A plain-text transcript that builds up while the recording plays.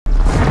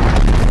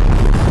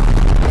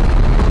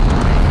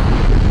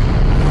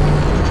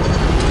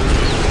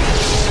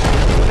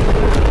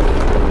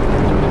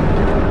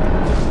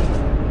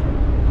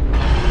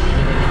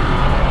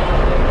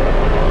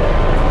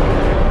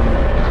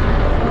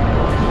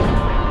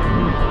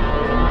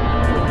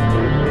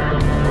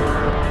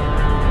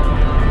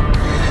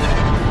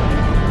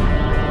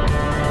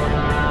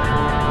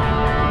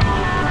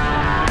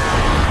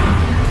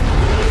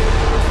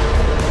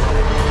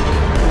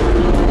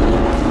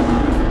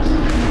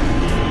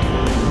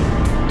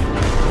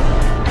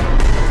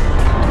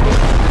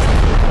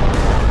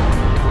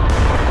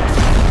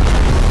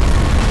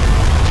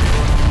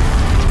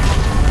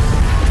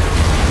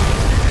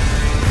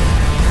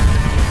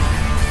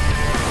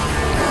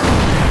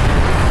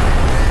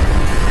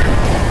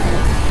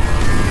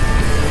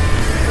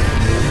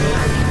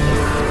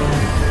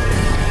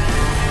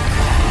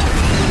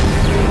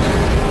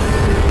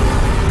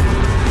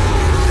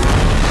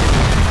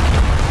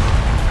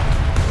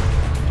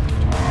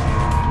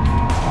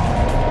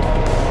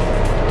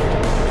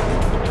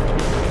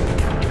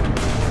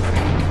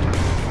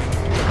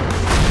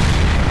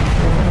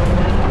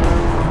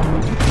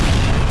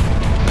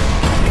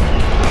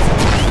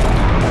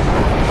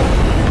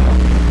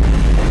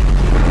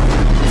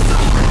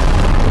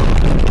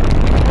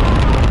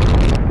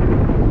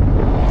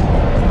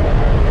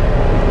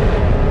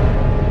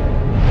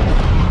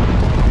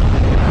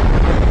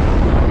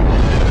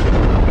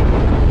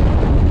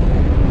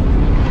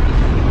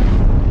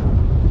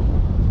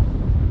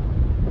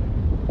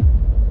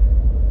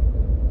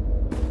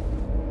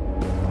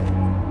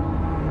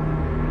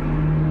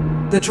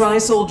The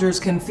Tri-Soldiers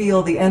can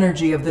feel the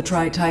energy of the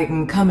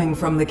Tri-Titan coming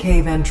from the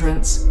cave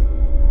entrance.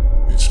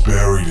 It's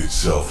buried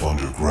itself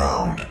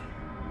underground.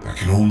 That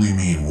can only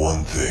mean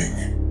one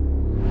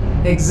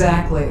thing.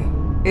 Exactly.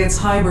 It's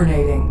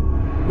hibernating,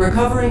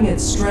 recovering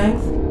its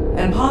strength,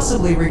 and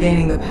possibly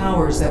regaining the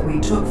powers that we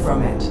took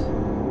from it.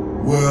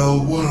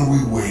 Well, what are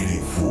we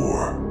waiting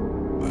for?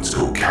 Let's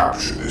go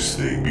capture this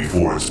thing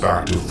before it's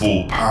back to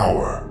full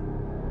power.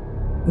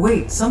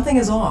 Wait, something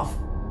is off.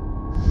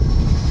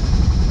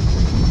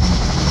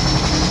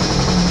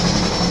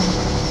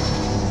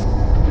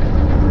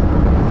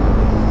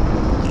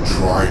 The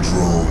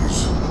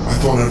Tri-Drones. I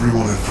thought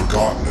everyone had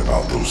forgotten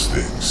about those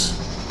things.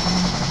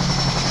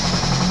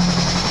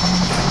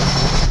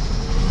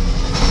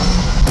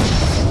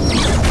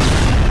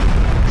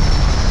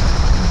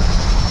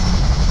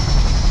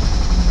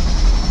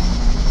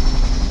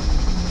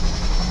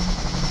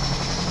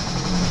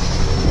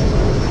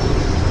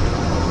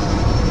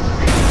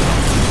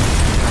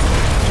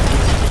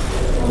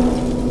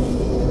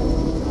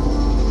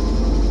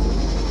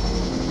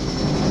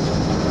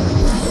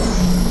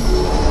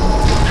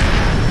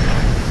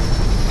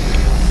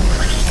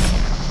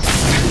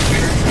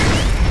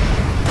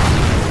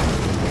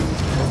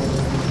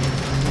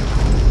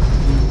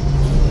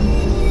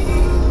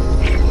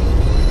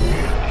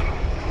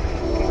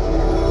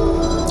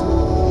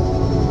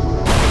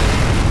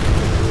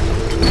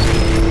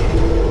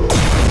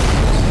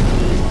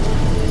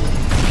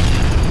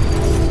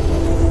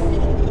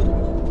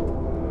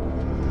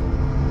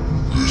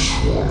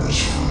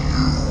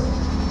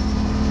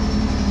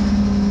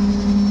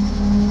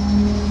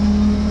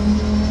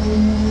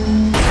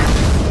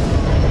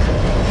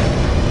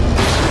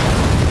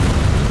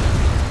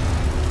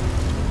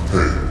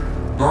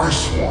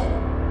 Nice one.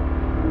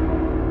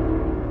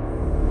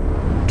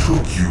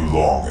 Took you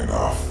long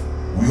enough.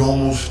 We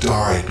almost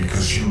died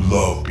because you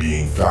love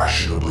being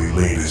fashionably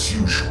late as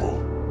usual.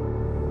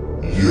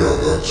 Yeah,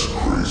 that's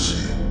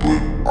crazy,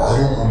 but I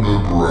don't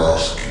remember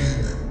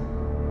asking.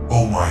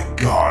 Oh my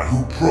god,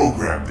 who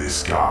programmed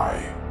this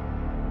guy?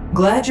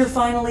 Glad you're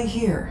finally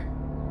here.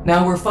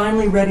 Now we're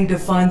finally ready to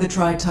find the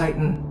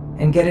Tri-Titan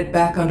and get it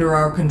back under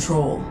our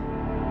control.